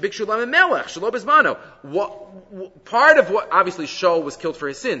of what, obviously Shaul was killed for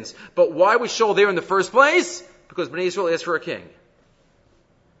his sins, but why was Shaul there in the first place? Because Bnei Yisrael asked for a king.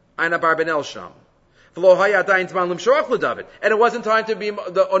 And it wasn't time to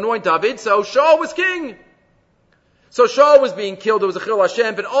anoint David, so Shaul was king. So Shaul was being killed, it was a chil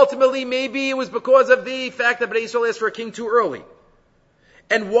Hashem, but ultimately maybe it was because of the fact that Bnei Yisrael asked for a king too early.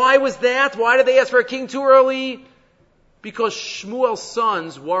 And why was that? Why did they ask for a king too early? Because Shmuel's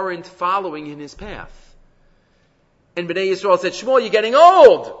sons weren't following in his path. And Bnei Yisrael said, Shmuel, you're getting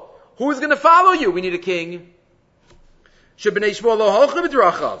old. Who's going to follow you? We need a king. B'nai Shmuel lo halchu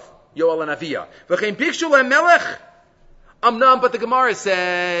b'drachav, Yoel and Aviyah. V'chein pikshu lehem melech. But the Gemara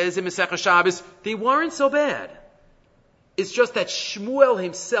says in Masechah Shabbos, they weren't so bad. It's just that Shmuel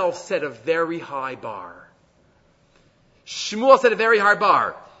himself set a very high bar. Shmuel set a very high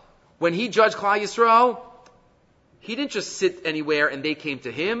bar. When he judged Klal Yisrael, he didn't just sit anywhere and they came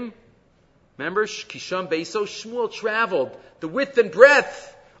to him. Remember, Kisham Beiso, Shmuel traveled the width and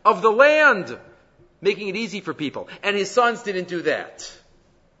breadth of the land, making it easy for people. And his sons didn't do that.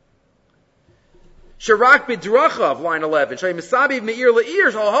 Sharak b'drachav, line 11. Shay misabiv me'ir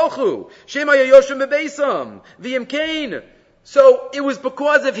le'ir shalhalchu. Shema yoshim bebeisam. V'yim kain. So it was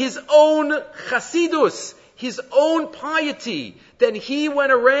because of his own chasidus, his own piety, that he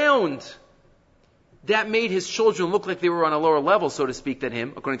went around. That made his children look like they were on a lower level, so to speak, than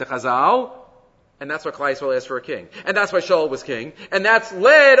him, according to Chazal. And that's why Klal Yisrael asked for a king. And that's why Shaul was king. And that's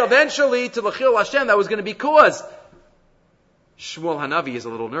led eventually to the chil Hashem that was going to be caused. Shmuel Hanavi is a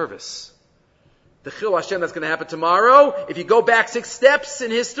little nervous. The chil Hashem that's going to happen tomorrow, if you go back 6 steps in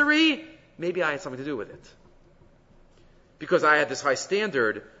history, maybe I had something to do with it. Because I had this high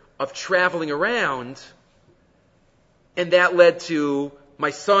standard of traveling around, and that led to my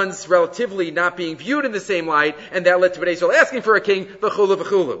sons relatively not being viewed in the same light, and that led to Bnei Yisrael asking for a king, v'chulu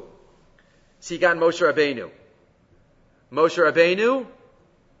v'chulu. So you got Moshe Rabbeinu. Moshe Rabbeinu,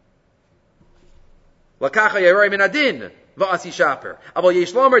 lakacha yeroi min adin, v'asi shaper. Abol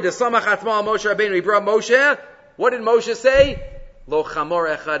yesh lomer, desamach atzma al Moshe Rabbeinu. He brought Moshe. What did Moshe say? Lo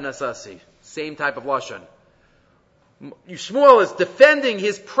chamor echad nasasi. Same type of lashon. Shmuel is defending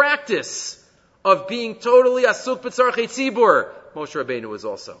his practice of being totally asuk b'tzarchei tzibur. Moshe Rabbeinu was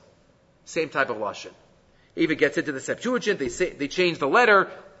also. Same type of lashon. Even gets into the Septuagint. They change the letter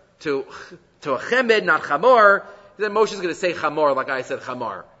to a chemed, not chamor. Then Moshe is going to say chamor, like I said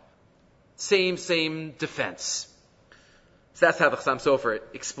chamar. Same defense. So that's how the Chassam Sofer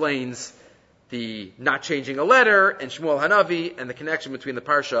explains the not changing a letter and Shmuel Hanavi and the connection between the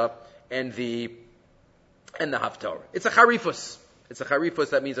parsha and the Haftorah. It's a charifus.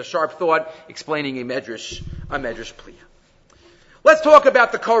 That means a sharp thought explaining a medrash pliya. Let's talk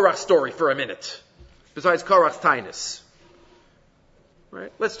about the Korach story for a minute. Besides Korach's tinus.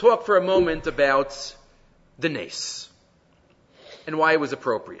 Right? Let's talk for a moment about the Nes and why it was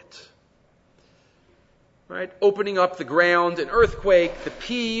appropriate. Right? Opening up the ground, an earthquake, the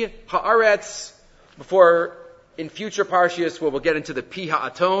Pi Haaretz, before in future parshias where we'll get into the Pi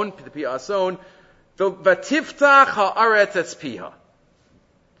Ha'aton, the Pi Ha'ason, the Vatiftach Haaretz Etzpiha.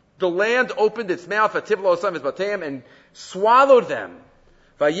 The land opened its mouth, Vativlo Osam Batam, and swallowed them.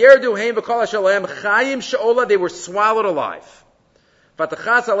 Vayerdu Heim V'Kol Hashalem Chayim She'ola, they were swallowed alive.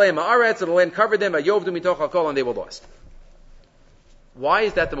 Vatachas Aleim Haaretz, and the land covered them, Vayovdu Mitoch HaKol, and they were lost. Why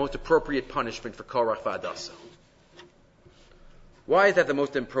is that the most appropriate punishment for Korach V'Adasa? Why is that the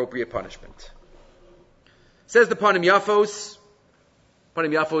most appropriate punishment? Says the Panim Yafos.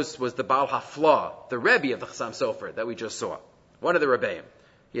 Panim Yafos was the Baal Hafla, the Rebbe of the Chassam Sofer that we just saw. One of the Rebbeim.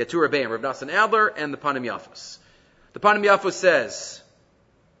 He had 2 Rebbeim, Rav Nassan Adler and the Panim Yafos. The Panim Yafos says,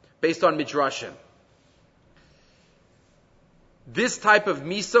 based on Midrashim, this type of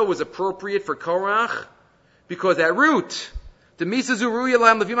Misa was appropriate for Korach because at root, the Misa Zuruya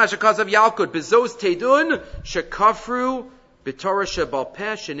Lam Levima Shekazav Yalkut, Bezos Teidun, Shekafru, B'Torah Shebal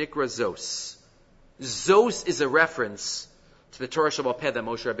Peh, Shenikra Zos. Zos is a reference to the Torah Shebal Peh that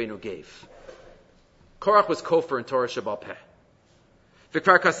Moshe Rabbeinu gave. Korach was kofar in Torah Shebal Peh.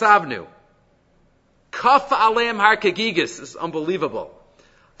 Vikvar Kasavnu. Kaf Alem Har Kegigis. This is unbelievable.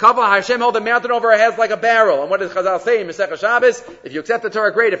 Kaf Hashem held the mountain over our heads like a barrel. And what does Chazal say in Masechah Shabbos? If you accept the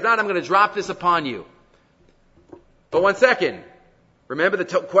Torah, great. If not, I'm going to drop this upon you. But one second. Remember the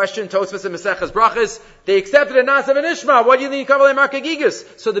question, Tosfos and Maseches Brachos, they accepted a Nasav and Ishma. What do you think Kavalei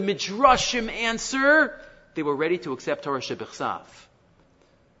Markagigas? So the Midrashim answer, they were ready to accept Torah Shebichsav.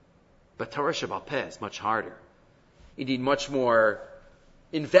 But Torah Shebal Peh is much harder. You need much more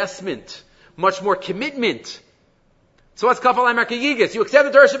investment, much more commitment. So what's Kavalei Markagigas? You accept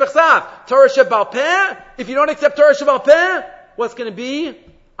the Torah Shebichsav. Torah Shebal Peh, if you don't accept Torah Shebal Peh, what's going to be?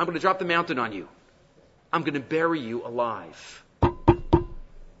 I'm going to drop the mountain on you. I'm going to bury you alive.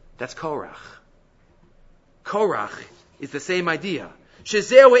 That's Korach. Korach is the same idea. I'm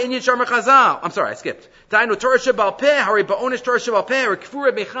sorry, I skipped.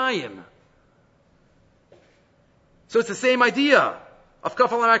 So it's the same idea of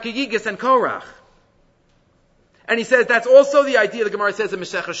Kafal HaMarkegigis and Korach. And he says that's also the idea the Gemara says in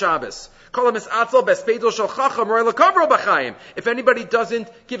Masechah Shabbos. If anybody doesn't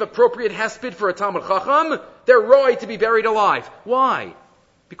give appropriate hesped for a Talmud Chacham, they're right to be buried alive. Why?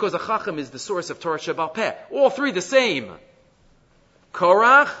 Because a Chacham is the source of Torah Shebal Peh. All three the same.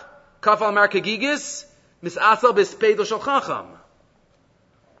 Korach, Kafal Markegigis, Mis'asal B'Speidel Shel Chacham.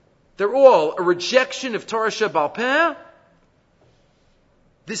 They're all a rejection of Torah Shebal Peh.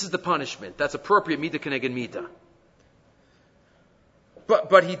 This is the punishment. That's appropriate Midah Keneged Midah.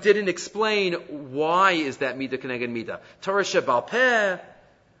 But he didn't explain why is that Midah Keneged Midah. Torah Shebal Peh,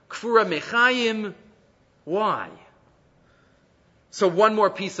 Kfura Mechayim, why? So one more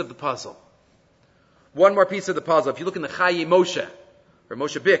piece of the puzzle. One more piece of the puzzle. If you look in the Chaye Moshe, or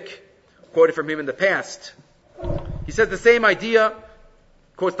Moshe Bick, quoted from him in the past, he says the same idea,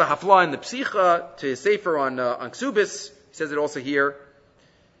 quotes the Hafla in the Psicha to his Sefer on Ksubis. He says it also here.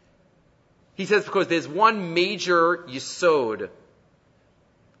 He says because there's one major yesod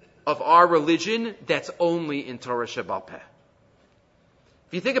of our religion that's only in Torah Shebal Peh.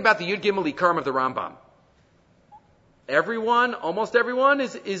 If you think about the Yud Gimel Ikarim of the Rambam, almost everyone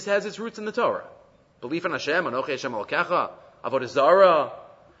has its roots in the Torah. Belief in Hashem, Anochi Hashem Elokecha, Avodah Zarah,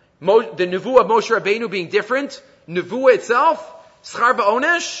 the Nevuah of Moshe Rabbeinu being different, Nevuah itself, Schar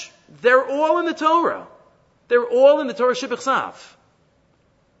Ba'onesh, they're all in the Torah. They're all in the Torah Shebichsav.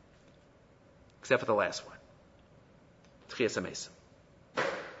 Except for the last one. Tchias HaMesim.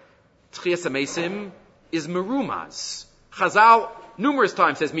 Tchias HaMesim is merumaz. Chazal numerous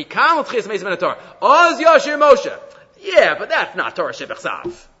times says, Mikal Tchias HaMesim in the Torah. Oz Yashir Moshe. Yeah, but that's not Torah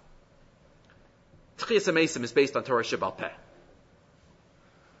Shebichsav. Tchias HaMesim is based on Torah Shebal Peh.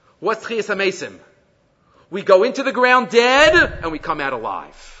 What's Tchias HaMesim? We go into the ground dead, and we come out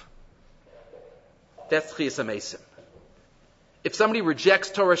alive. That's Tchias HaMesim. If somebody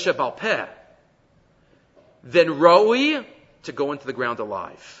rejects Torah Shebal Peh, then Roi to go into the ground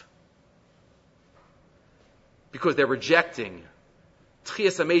alive. Because they're rejecting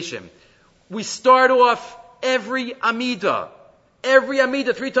Tchias HaMesim. We start off every Amida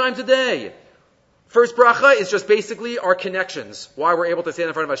 3 times a day. First bracha is just basically our connections, why we're able to stand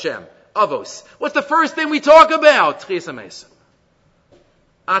in front of Hashem. Avos. What's the first thing we talk about? Tchias HaMesim.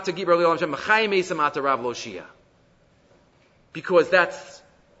 Ata Gibra L'Olam Hashem, Machayim Mesim Ata Rav Loshia. Because that's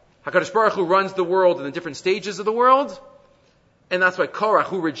HaKadosh Baruch Hu runs the world in the different stages of the world, and that's why Korach,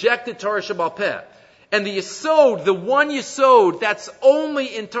 who rejected Torah Shebal Peh, and the Yesod, the one Yesod that's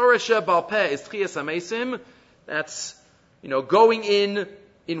only in Torah Shebal Peh is Tchias HaMesim. That's, going in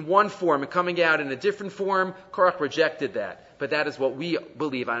one form and coming out in a different form. Korach rejected that. But that is what we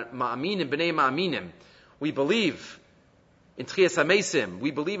believe. Ma'aminim, b'nei ma'aminim. We believe in Tchias HaMesim.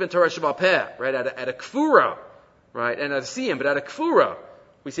 We believe in Torah Shebal Peh, right? At a Kfura, right? And at a Siyam, but at a Kfura,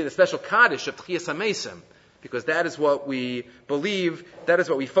 we see the special Kaddish of Tchias HaMesim. Because that is what we believe, that is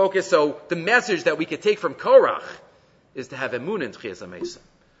what we focus. So the message that we could take from Korach is to have emunah in Tchias HaMesim.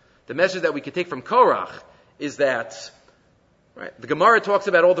 The message that we could take from Korach is that, right, the Gemara talks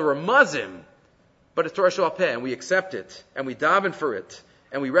about all the Ramazim, but it's Torah Shebal Peh, and we accept it, and we daven for it,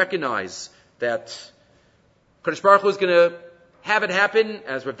 and we recognize that HaKadosh Baruch Hu is going to have it happen.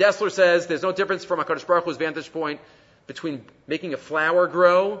 As Rav Dessler says, there's no difference from HaKadosh Baruch Hu's vantage point between making a flower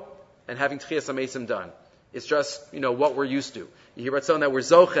grow and having Tchias HaMesim done. It's just, what we're used to. You hear about someone that we're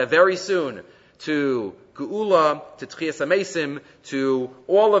zoche very soon to Geula, to Tchias HaMesim, to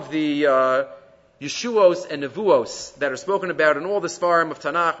all of the Yeshuos and Nevuos that are spoken about in all the Sfarim of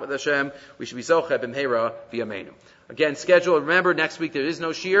Tanakh with Hashem. We should be zoche b'mheira v'yameinu. Again, schedule. Remember, next week there is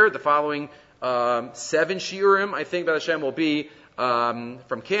no shir. The following 7 shiurim, I think, that Hashem will be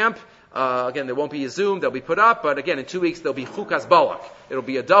from camp. Again, there won't be a Zoom. They'll be put up. But again, in 2 weeks, there'll be Chukas Balak. It'll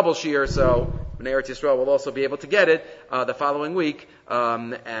be a double shir, so Bnei Eretz Yisrael will also be able to get it the following week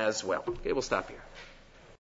as well. Okay, we'll stop here.